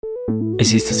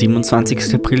Es ist der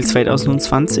 27. April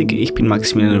 2020, ich bin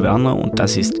Maximilian Werner und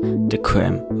das ist der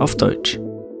Cramm auf Deutsch.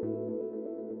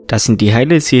 Das sind die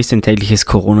Highlights, hier ist ein tägliches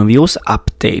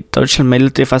Coronavirus-Update. Deutschland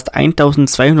meldete fast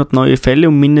 1200 neue Fälle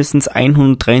und mindestens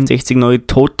 163 neue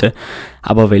Tote.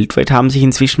 Aber weltweit haben sich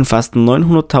inzwischen fast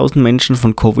 900.000 Menschen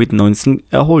von Covid-19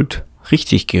 erholt.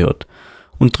 Richtig gehört.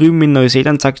 Und drüben in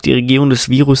Neuseeland sagt die Regierung, das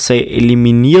Virus sei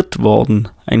eliminiert worden.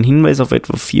 Ein Hinweis auf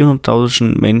etwa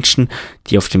 400.000 Menschen,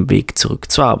 die auf dem Weg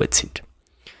zurück zur Arbeit sind.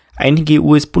 Einige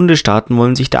US-Bundesstaaten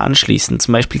wollen sich da anschließen,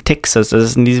 zum Beispiel Texas, das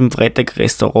es in diesem Freitag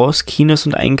Restaurants, Kinos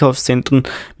und Einkaufszentren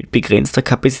mit begrenzter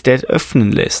Kapazität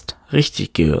öffnen lässt.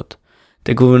 Richtig gehört.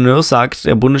 Der Gouverneur sagt,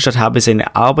 der Bundesstaat habe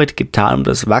seine Arbeit getan, um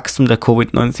das Wachstum der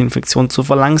Covid-19-Infektion zu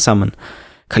verlangsamen.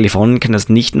 Kalifornien kann das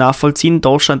nicht nachvollziehen,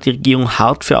 dort stand die Regierung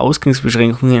hart für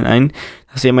Ausgangsbeschränkungen ein,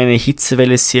 nachdem eine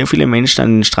Hitzewelle sehr viele Menschen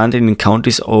an den Strand in den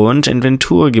Countys Orange und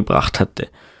Ventura gebracht hatte.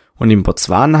 Und in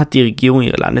Botswana hat die Regierung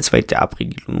ihre landesweite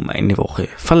Abregelung um eine Woche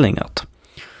verlängert.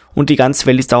 Und die ganze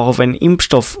Welt ist auch auf einen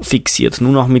Impfstoff fixiert.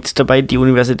 Nun auch mit dabei die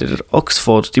Universität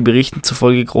Oxford, die Berichten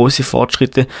zufolge große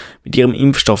Fortschritte mit ihrem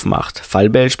Impfstoff macht.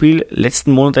 Fallbeispiel: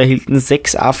 letzten Monat erhielten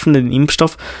 6 Affen den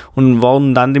Impfstoff und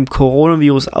wurden dann dem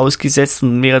Coronavirus ausgesetzt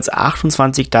und mehr als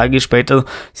 28 Tage später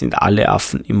sind alle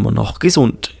Affen immer noch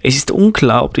gesund. Es ist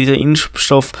unklar, ob dieser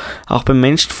Impfstoff auch beim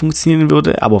Menschen funktionieren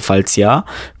würde, aber falls ja,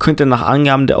 könnte er nach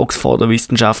Angaben der Oxforder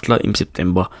Wissenschaftler im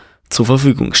September zur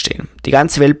Verfügung stehen. Die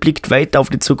ganze Welt blickt weiter auf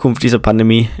die Zukunft dieser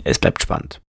Pandemie. Es bleibt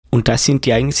spannend. Und das sind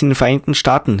die Ereignisse in den Vereinigten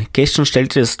Staaten. Gestern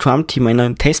stellte das Cramm-Team einen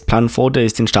neuen Testplan vor, der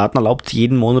es den Staaten erlaubt,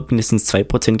 jeden Monat mindestens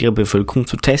 2% ihrer Bevölkerung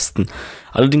zu testen.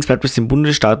 Allerdings bleibt es den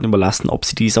Bundesstaaten überlassen, ob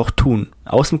sie dies auch tun.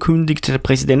 Außerdem kündigte der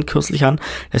Präsident kürzlich an,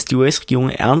 dass die US-Regierung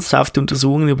ernsthafte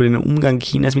Untersuchungen über den Umgang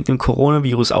Chinas mit dem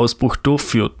Coronavirus-Ausbruch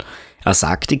durchführt. Er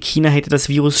sagte, China hätte das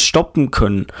Virus stoppen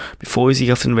können, bevor es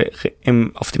sich auf den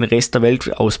Rest der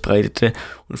Welt ausbreitete,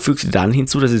 und fügte dann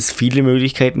hinzu, dass es viele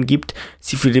Möglichkeiten gibt,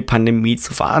 sie für die Pandemie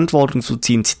zur Verantwortung zu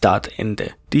ziehen. Zitat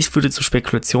Ende. Dies führte zur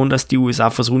Spekulation, dass die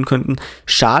USA versuchen könnten,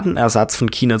 Schadenersatz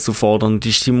von China zu fordern.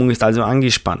 Die Stimmung ist also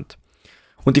angespannt.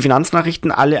 Und die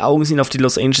Finanznachrichten: alle Augen sind auf die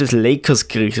Los Angeles Lakers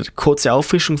gerichtet. Kurze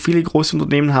Auffrischung: viele große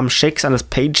Unternehmen haben Schecks an das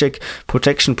Paycheck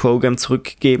Protection Program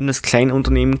zurückgegeben, das kleinen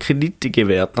Unternehmen Kredite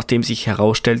gewährt, nachdem sich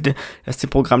herausstellte, dass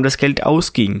dem Programm das Geld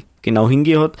ausging. Genau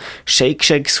hingehört Shake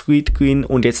Shack, Sweet Green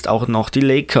und jetzt auch noch die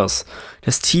Lakers.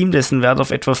 Das Team, dessen Wert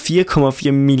auf etwa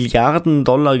 4,4 Milliarden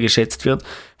Dollar geschätzt wird,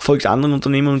 folgt anderen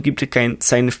Unternehmen und gibt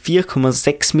seinen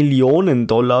 4,6 Millionen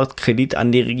Dollar Kredit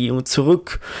an die Regierung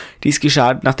zurück. Dies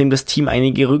geschah, nachdem das Team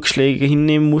einige Rückschläge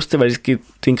hinnehmen musste, weil es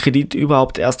den Kredit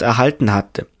überhaupt erst erhalten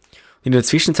hatte. In der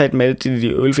Zwischenzeit meldete die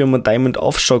Ölfirma Diamond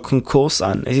Offshore Konkurs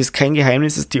an. Es ist kein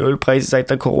Geheimnis, dass die Ölpreise seit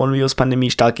der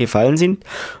Coronavirus-Pandemie stark gefallen sind.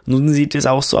 Nun sieht es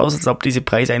auch so aus, als ob diese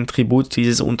Preise ein Tribut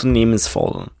dieses Unternehmens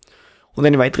fordern. Und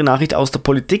eine weitere Nachricht aus der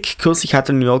Politik: kürzlich hat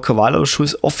der New Yorker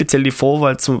Wahlausschuss offiziell die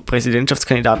Vorwahl zum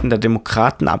Präsidentschaftskandidaten der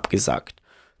Demokraten abgesagt.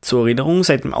 Zur Erinnerung,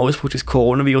 seit dem Ausbruch des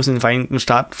Coronavirus in den Vereinigten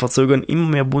Staaten verzögern immer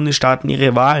mehr Bundesstaaten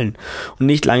ihre Wahlen. Und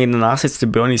nicht lange danach setzte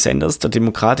Bernie Sanders, der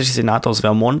demokratische Senator aus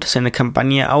Vermont, seine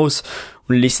Kampagne aus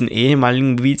und ließ den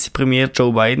ehemaligen Vizepremier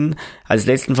Joe Biden als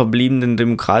letzten verbliebenen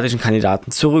demokratischen Kandidaten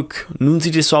zurück. Nun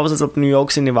sieht es so aus, als ob New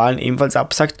York seine Wahlen ebenfalls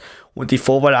absagt und die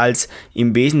Vorwahl als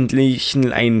im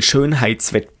Wesentlichen einen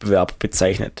Schönheitswettbewerb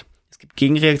bezeichnet.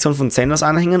 Gegenreaktion von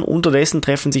Sanders-Anhängern. Unterdessen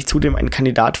treffen sich zudem ein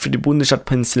Kandidat für die Bundesstaat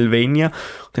Pennsylvania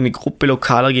und eine Gruppe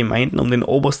lokaler Gemeinden, um den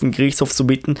obersten Gerichtshof zu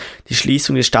bitten, die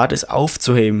Schließung des Staates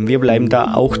aufzuheben. Wir bleiben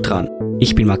da auch dran.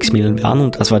 Ich bin Maximilian Werner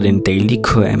und das war den Daily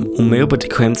Cramm. Um mehr über die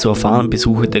Cramm zu erfahren,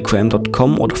 besuche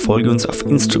thecramm.com oder folge uns auf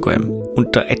Instagram.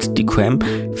 Unter @thecramm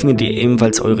findet ihr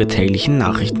ebenfalls eure täglichen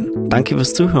Nachrichten. Danke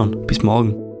fürs Zuhören. Bis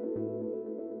morgen.